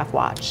chronograph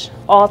watch.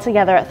 All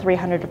together at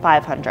 300 to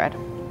 500.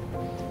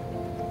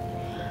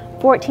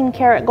 14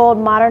 karat gold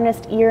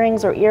modernist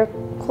earrings or ear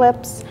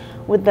clips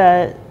with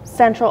the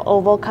central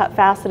oval cut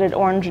faceted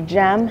orange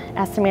gem,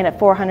 estimated at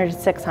 400 to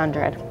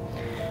 600.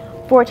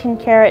 14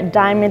 karat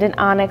diamond and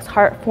onyx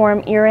heart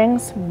form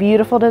earrings,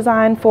 beautiful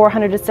design,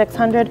 400 to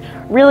 600,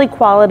 really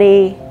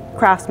quality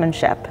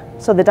craftsmanship.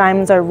 So the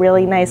diamonds are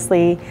really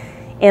nicely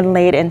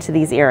inlaid into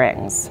these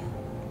earrings.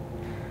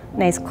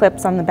 Nice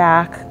clips on the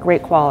back,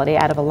 great quality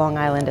out of a Long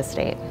Island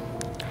estate.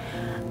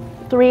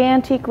 3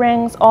 antique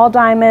rings, all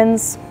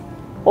diamonds,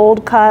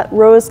 old cut,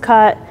 rose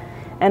cut,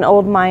 and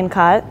old mine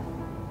cut.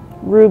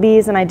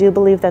 Rubies, and I do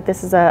believe that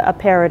this is a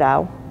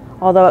peridot,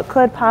 although it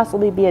could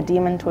possibly be a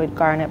demantoid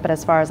garnet, but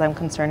as far as I'm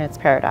concerned, it's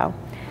peridot.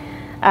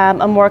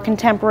 A more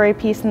contemporary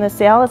piece in the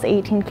sale is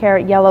 18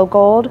 karat yellow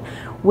gold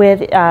with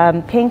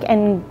pink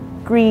and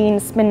green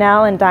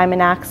spinel and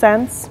diamond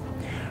accents.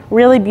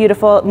 Really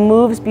beautiful, it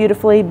moves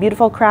beautifully,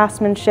 beautiful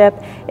craftsmanship.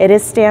 It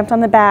is stamped on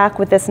the back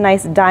with this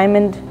nice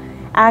diamond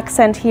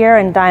accent here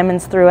and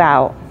diamonds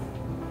throughout.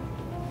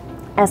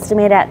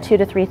 Estimated at 2,000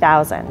 to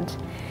 3,000.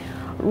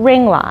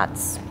 Ring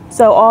lots,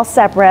 so all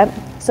separate.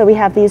 So we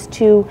have these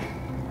two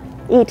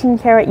 18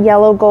 karat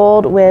yellow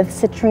gold with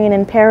citrine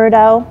and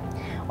peridot,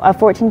 a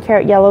 14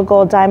 karat yellow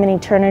gold diamond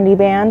eternity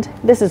band.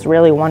 This is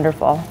really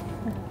wonderful.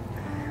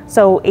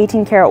 So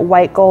 18 karat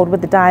white gold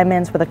with the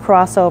diamonds with a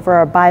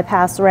crossover or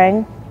bypass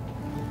ring,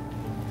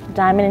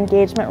 diamond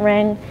engagement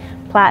ring,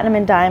 platinum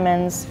and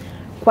diamonds,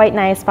 quite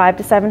nice, 500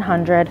 to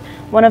 700.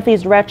 One of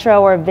these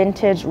retro or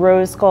vintage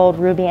rose gold,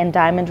 ruby and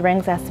diamond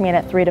rings,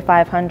 estimated at 300 to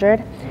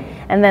 500.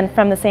 And then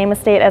from the same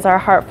estate as our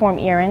heart form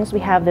earrings, we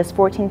have this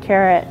 14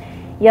 karat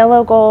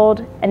yellow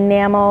gold,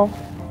 enamel,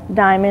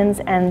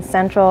 diamonds, and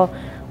central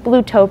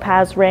blue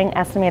topaz ring,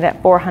 estimated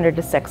at 400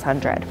 to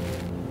 600.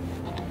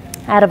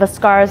 Out of a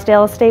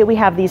Scarsdale estate, we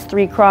have these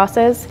 3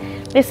 crosses.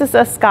 This is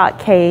a Scott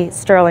K.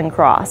 Sterling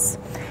cross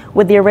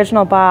with the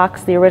original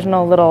box, the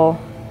original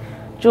little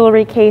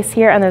jewelry case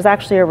here, and there's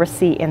actually a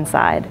receipt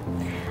inside.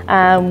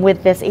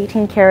 With this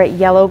 18 karat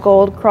yellow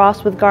gold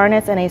cross with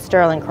garnets and a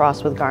sterling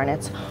cross with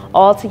garnets,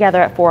 all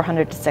together at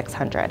 400 to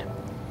 600.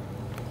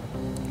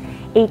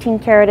 18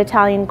 karat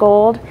Italian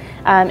gold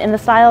in the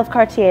style of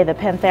Cartier, the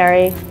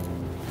Panthère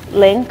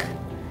link.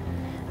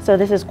 So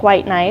this is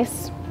quite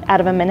nice, out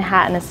of a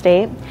Manhattan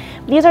estate.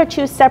 These are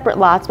 2 separate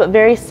lots, but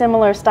very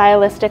similar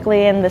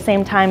stylistically in the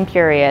same time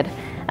period.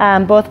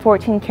 Both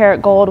 14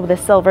 karat gold with a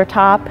silver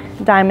top,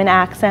 diamond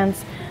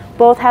accents.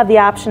 Both have the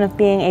option of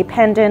being a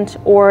pendant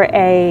or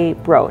a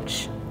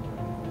brooch.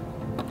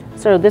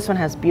 So this one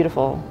has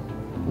beautiful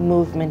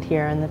movement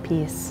here in the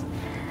piece.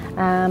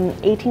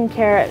 18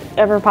 karat,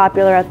 ever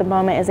popular at the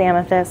moment, is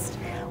amethyst.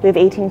 We have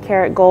 18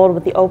 karat gold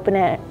with the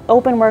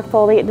open work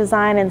foliate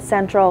design and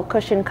central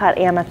cushion cut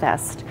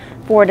amethyst,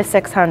 400 to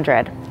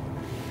 600.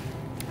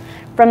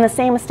 From the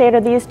same estate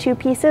are these 2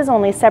 pieces,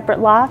 only separate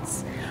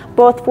lots.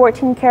 Both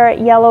 14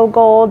 karat yellow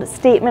gold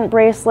statement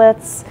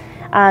bracelets,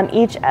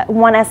 each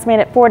one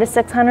estimated at 400 to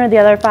 600, the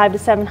other 500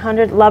 to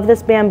 700. Love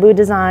this bamboo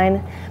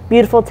design,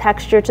 beautiful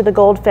texture to the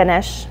gold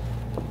finish.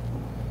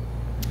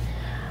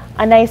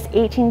 A nice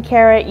 18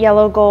 karat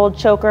yellow gold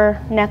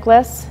choker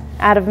necklace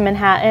out of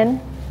Manhattan.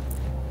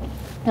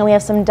 And we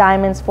have some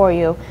diamonds for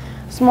you.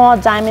 Small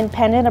diamond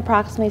pendant,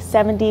 approximately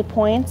 70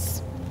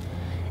 points,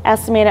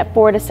 estimated at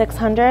 400 to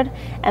 600.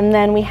 And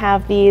then we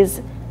have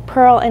these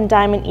pearl and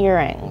diamond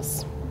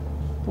earrings.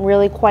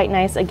 Really quite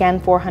nice, again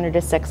 400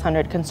 to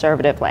 600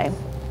 conservatively.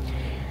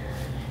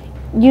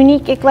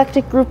 Unique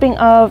eclectic grouping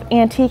of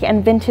antique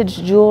and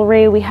vintage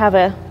jewelry. We have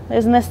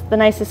isn't this the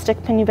nicest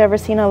stick pin you've ever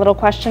seen? A little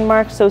question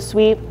mark, so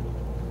sweet.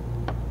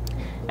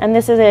 And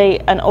this is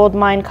an old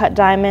mine cut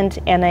diamond,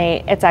 and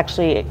it's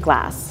actually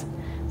glass.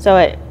 So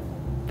it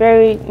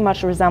very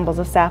much resembles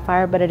a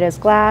sapphire, but it is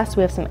glass.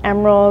 We have some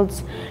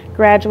emeralds,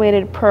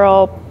 graduated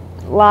pearl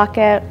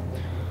locket,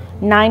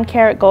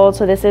 9-karat gold,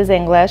 so this is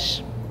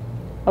English,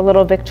 a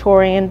little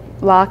Victorian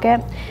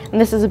locket, and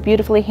this is a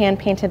beautifully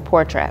hand-painted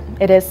portrait.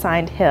 It is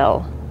signed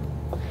Hill,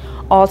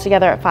 all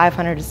together at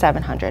 $500 to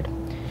 $700.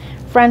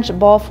 French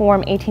ball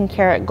form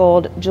 18-karat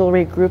gold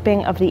jewelry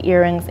grouping of the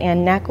earrings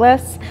and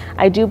necklace.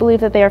 I do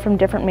believe that they are from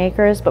different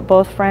makers, but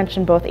both French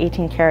and both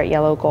 18-karat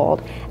yellow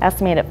gold,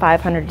 estimated at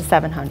 $500 to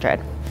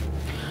 $700.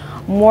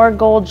 More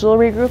gold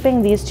jewelry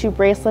grouping, these two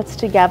bracelets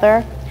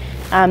together.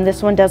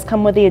 This one does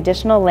come with the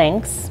additional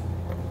links,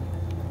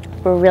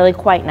 but really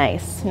quite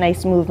nice.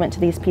 Nice movement to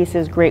these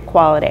pieces, great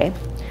quality.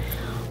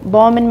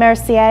 Baume &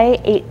 Mercier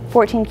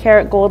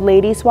 14-karat gold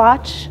ladies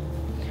watch,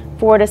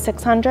 $400 to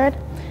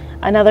 $600.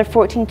 Another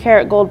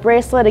 14-karat gold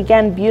bracelet,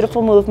 again,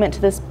 beautiful movement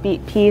to this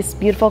piece,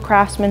 beautiful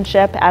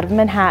craftsmanship out of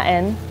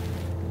Manhattan.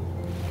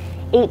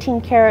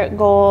 18-karat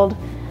gold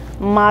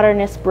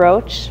modernist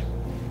brooch,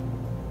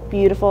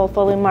 beautiful,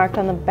 fully marked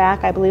on the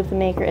back. I believe the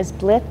maker is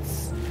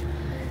Blitz.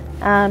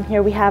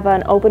 Here we have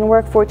an open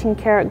work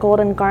 14-karat gold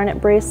and garnet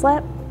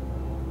bracelet,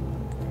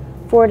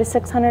 $400 to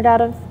 $600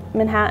 out of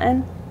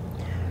Manhattan.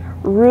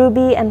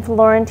 Ruby and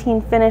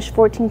Florentine finish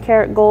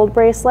 14-karat gold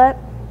bracelet.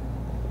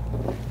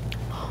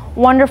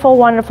 Wonderful,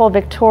 wonderful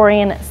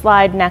Victorian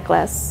slide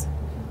necklace.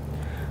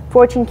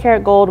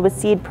 14-karat gold with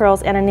seed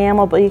pearls and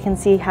enamel, but you can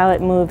see how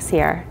it moves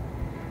here.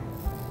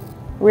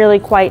 Really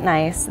quite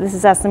nice. This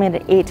is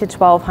estimated at $800 to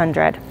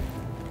 $1,200.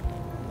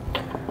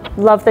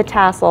 Love the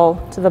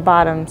tassel to the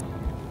bottom.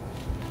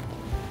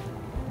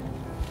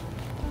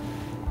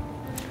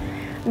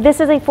 This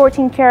is a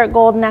 14-karat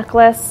gold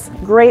necklace,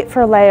 great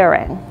for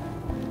layering.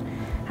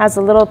 Has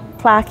a little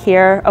plaque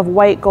here of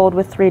white gold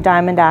with 3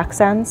 diamond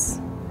accents.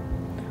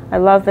 I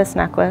love this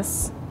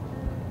necklace.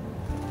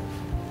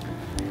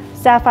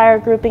 Sapphire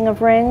grouping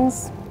of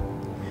rings.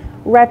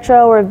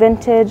 Retro or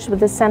vintage with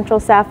the central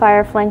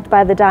sapphire flanked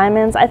by the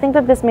diamonds. I think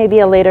that this may be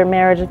a later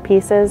marriage of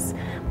pieces,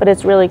 but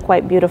it's really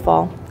quite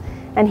beautiful.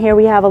 And here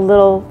we have a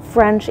little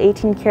French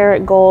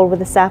 18-karat gold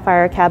with a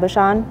sapphire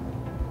cabochon.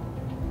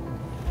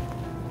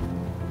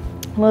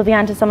 Moving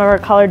on to some of our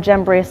colored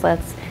gem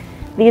bracelets.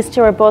 These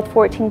two are both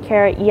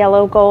 14-karat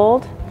yellow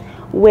gold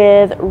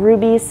with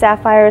rubies,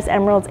 sapphires,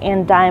 emeralds,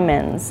 and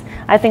diamonds.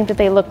 I think that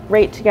they look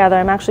great together.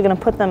 I'm actually going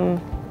to put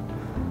them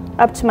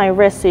up to my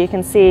wrist so you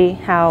can see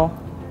how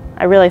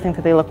I really think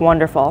that they look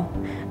wonderful.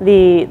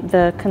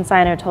 The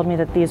consignor told me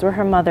that these were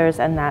her mother's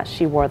and that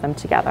she wore them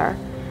together,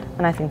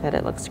 and I think that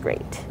it looks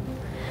great.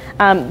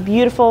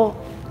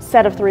 Beautiful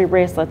set of 3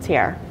 bracelets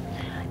here.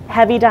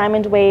 Heavy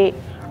diamond weight,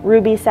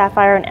 ruby,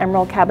 sapphire, and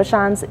emerald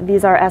cabochons.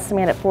 These are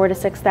estimated at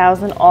 $4,000 to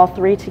 $6,000, all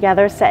 3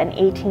 together, set in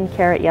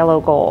 18-karat yellow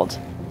gold.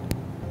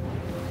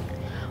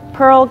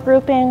 Pearl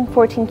grouping,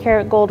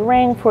 14-karat gold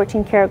ring,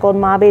 14-karat gold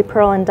mabe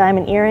pearl and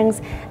diamond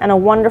earrings, and a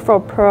wonderful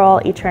pearl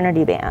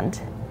eternity band.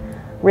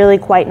 Really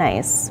quite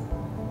nice.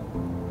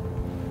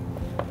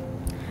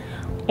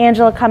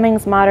 Angela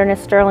Cummings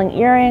modernist sterling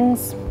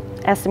earrings,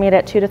 estimated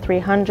at $200 to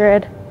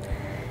 $300.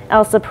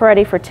 Elsa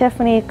Peretti for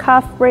Tiffany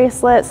cuff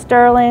bracelet,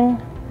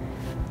 sterling.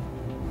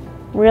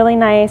 Really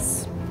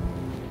nice.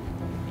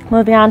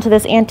 Moving on to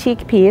this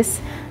antique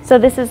piece. So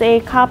this is a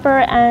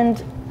copper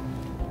and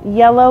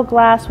yellow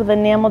glass with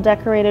enamel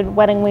decorated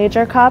wedding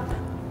wager cup.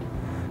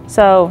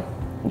 So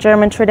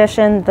German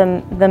tradition,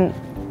 the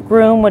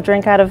groom would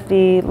drink out of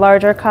the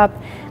larger cup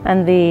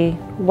and the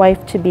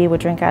wife-to-be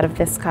would drink out of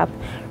this cup.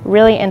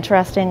 Really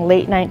interesting,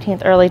 late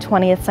 19th, early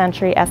 20th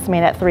century,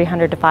 estimated at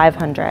 $300 to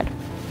 $500.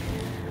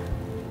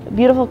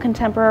 Beautiful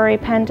contemporary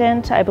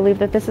pendant. I believe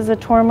that this is a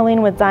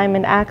tourmaline with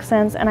diamond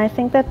accents, and I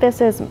think that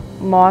this is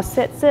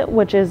Maussitsit,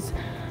 which is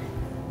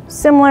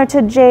similar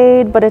to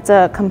jade, but it's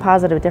a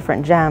composite of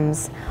different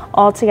gems.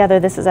 Altogether,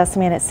 this is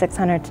estimated at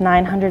 $600 to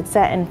 $900,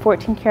 set in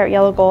 14-karat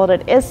yellow gold.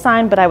 It is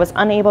signed, but I was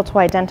unable to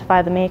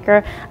identify the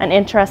maker. An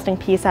interesting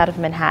piece out of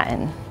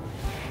Manhattan.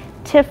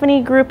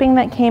 Tiffany grouping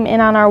that came in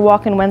on our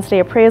Walk-In Wednesday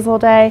appraisal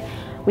day.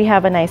 We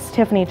have a nice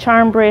Tiffany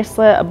charm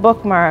bracelet, a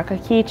bookmark, a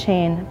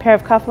keychain, a pair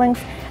of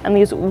cufflinks, and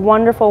these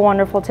wonderful,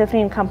 wonderful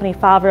Tiffany & Company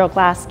Favre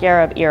glass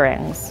scarab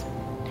earrings.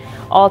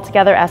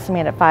 Altogether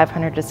estimated at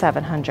 $500 to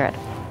 $700.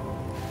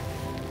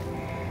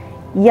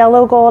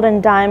 Yellow gold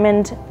and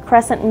diamond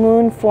crescent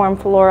moon form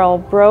floral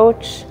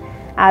brooch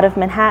out of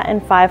Manhattan,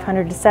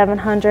 $500 to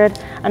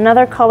 $700.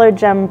 Another colored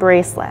gem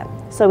bracelet.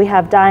 So we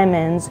have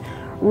diamonds,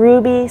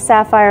 ruby,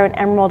 sapphire, and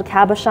emerald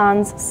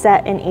cabochons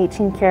set in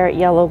 18-karat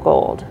yellow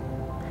gold,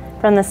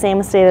 from the same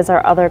estate as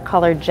our other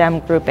colored gem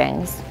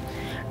groupings.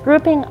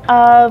 Grouping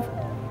of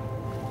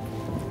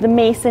the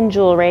Mason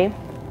jewelry,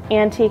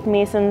 antique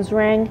Mason's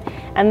ring,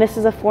 and this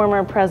is a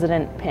former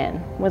president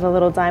pin with a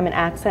little diamond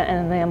accent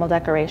and enamel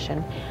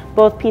decoration.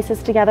 Both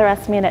pieces together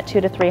estimated at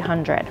 $200 to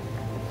 $300.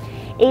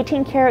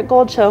 18 karat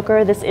gold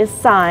choker. This is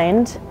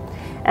signed.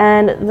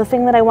 And the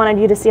thing that I wanted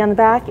you to see on the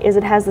back is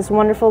it has this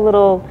wonderful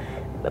little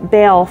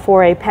bail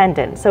for a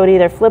pendant. So it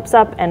either flips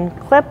up and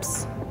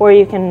clips, or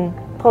you can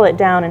pull it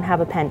down and have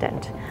a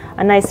pendant.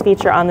 A nice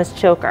feature on this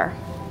choker.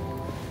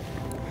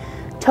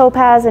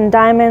 Topaz and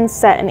diamonds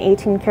set in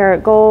 18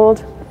 karat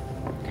gold.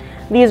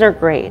 These are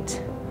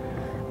great.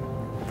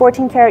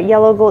 14 karat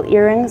yellow gold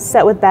earrings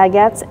set with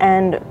baguettes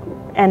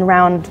and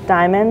round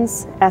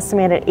diamonds,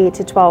 estimated at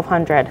 $800 to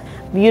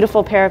 $1,200.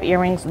 Beautiful pair of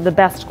earrings, the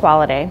best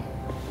quality.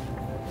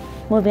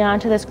 Moving on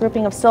to this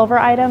grouping of silver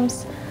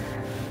items.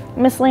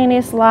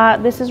 Miscellaneous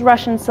lot. This is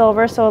Russian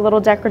silver, so a little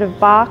decorative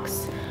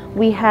box.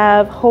 We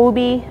have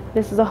Hobie.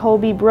 This is a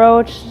Hobie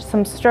brooch,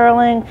 some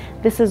sterling.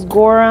 This is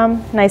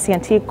Gorham, nice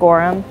antique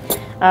Gorham.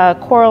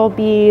 Coral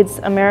beads,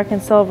 American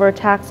silver,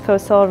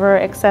 Taxco silver,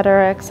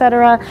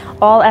 etc.,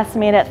 all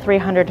estimated at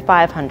 $300 to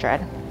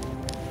 $500.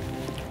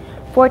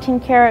 14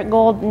 karat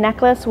gold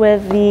necklace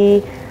with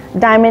the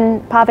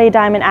diamond, pave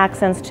diamond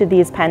accents to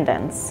these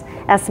pendants,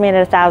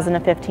 estimated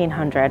 $1,000 to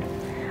 $1,500.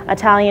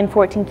 Italian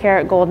 14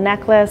 karat gold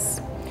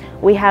necklace.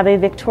 We have a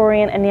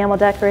Victorian enamel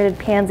decorated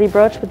pansy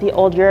brooch with the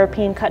old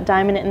European cut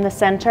diamond in the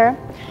center.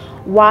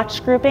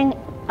 Watch grouping,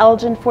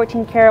 Elgin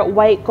 14 karat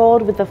white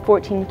gold with the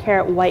 14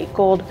 karat white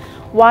gold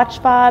watch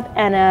fob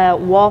and a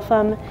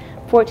Waltham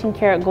 14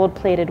 karat gold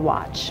plated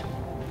watch.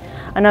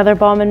 Another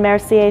Baume &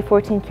 Mercier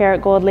 14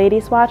 karat gold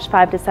ladies watch,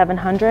 $500 to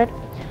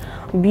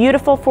 $700.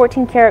 Beautiful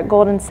 14 karat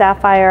gold and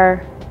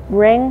sapphire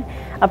ring,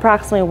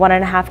 approximately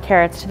 1.5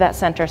 carats to that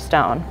center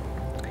stone.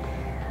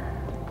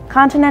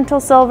 Continental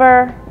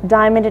silver,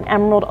 diamond and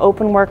emerald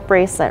open work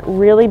bracelet,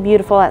 really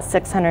beautiful at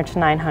 $600 to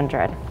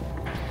 $900.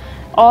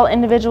 All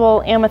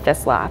individual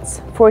amethyst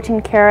lots,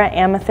 14 karat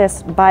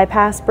amethyst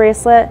bypass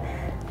bracelet,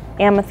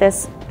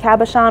 amethyst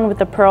cabochon with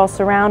the pearl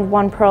surround,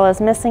 one pearl is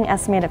missing,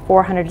 estimated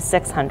 $400 to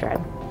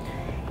 $600.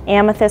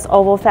 Amethyst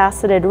oval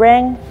faceted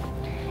ring,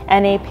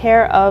 and a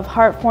pair of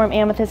heart form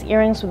amethyst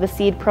earrings with the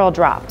seed pearl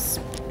drops.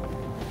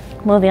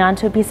 Moving on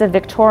to a piece of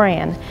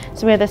Victorian.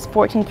 So we have this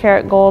 14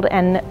 karat gold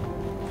and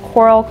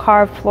coral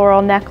carved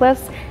floral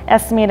necklace,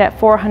 estimated at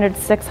 $400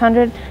 to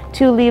 $600.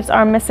 Two leaves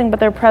are missing, but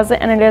they're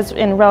present, and it is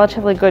in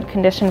relatively good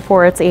condition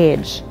for its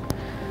age.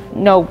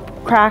 No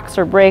cracks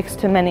or breaks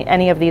to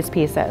any of these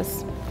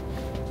pieces.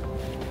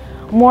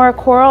 More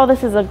coral.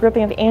 This is a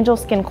grouping of angel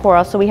skin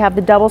coral. So we have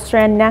the double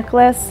strand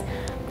necklace,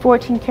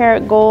 14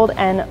 karat gold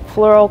and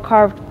floral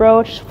carved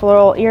brooch,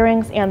 floral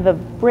earrings, and the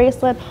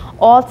bracelet,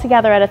 all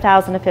together at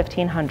 $1,000 to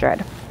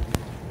 $1,500.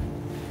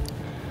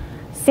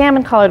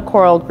 Salmon colored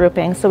coral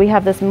grouping. So we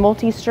have this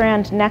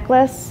multi-strand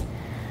necklace,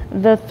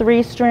 the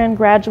 3-strand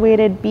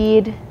graduated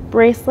bead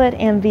bracelet,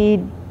 and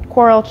the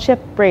coral chip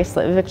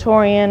bracelet,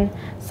 Victorian,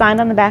 signed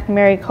on the back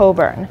Mary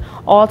Coburn,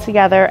 all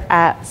together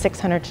at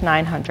 $600 to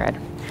 $900.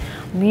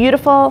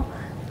 Beautiful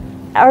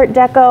Art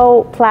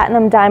Deco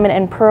platinum diamond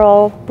and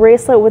pearl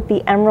bracelet with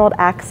the emerald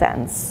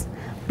accents.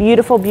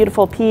 Beautiful,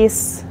 beautiful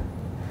piece,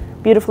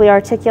 beautifully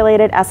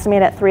articulated,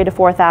 estimated at $3,000 to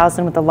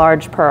 $4,000 with the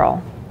large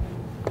pearl.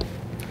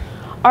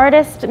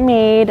 Artist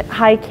made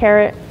high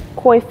carat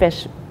koi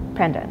fish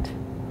pendant.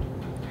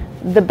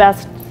 The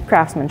best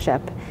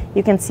craftsmanship.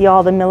 You can see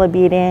all the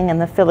millibeading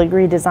and the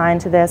filigree design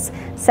to this.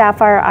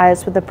 Sapphire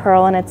eyes with the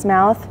pearl in its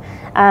mouth.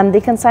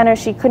 The consignor,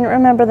 she couldn't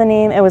remember the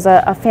name. It was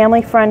a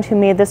family friend who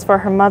made this for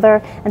her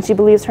mother, and she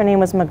believes her name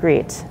was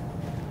Magritte.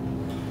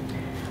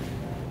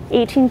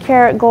 18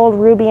 karat gold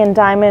ruby and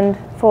diamond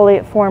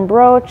foliate form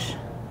brooch,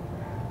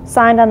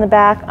 signed on the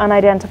back,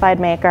 unidentified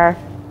maker.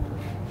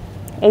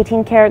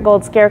 18 karat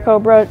gold scarecrow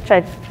brooch.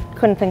 I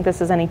couldn't think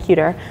this is any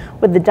cuter.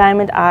 With the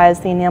diamond eyes,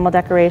 the enamel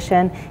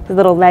decoration, the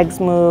little legs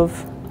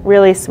move,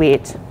 really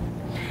sweet.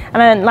 And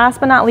then last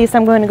but not least,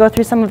 I'm going to go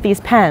through some of these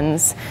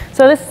pens.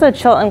 So this is a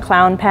Chilton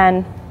Clown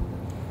pen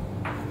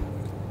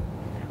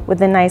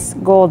with a nice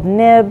gold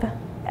nib,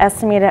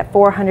 estimated at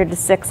 $400 to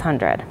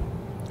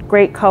 $600.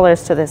 Great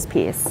colors to this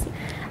piece.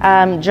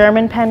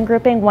 German pen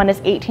grouping, one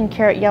is 18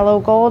 karat yellow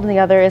gold and the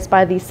other is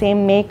by the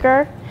same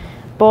maker,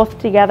 both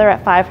together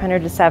at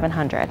 $500 to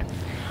 $700.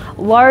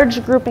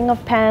 Large grouping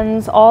of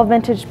pens, all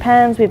vintage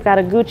pens. We've got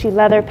a Gucci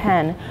leather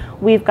pen.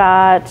 We've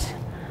got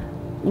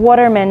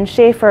Waterman,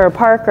 Schaefer,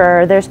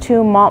 Parker. There's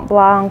two Mont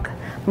Blanc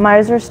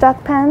miser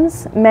stuck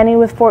pens, many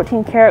with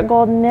 14 karat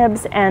gold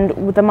nibs, and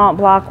with the Mont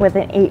Blanc with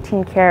an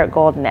 18 karat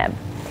gold nib.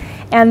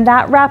 And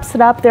that wraps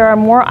it up. There are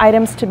more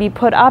items to be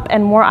put up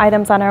and more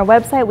items on our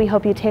website. We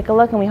hope you take a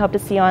look, and we hope to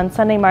see you on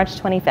Sunday,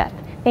 March 25th.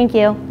 Thank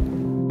you.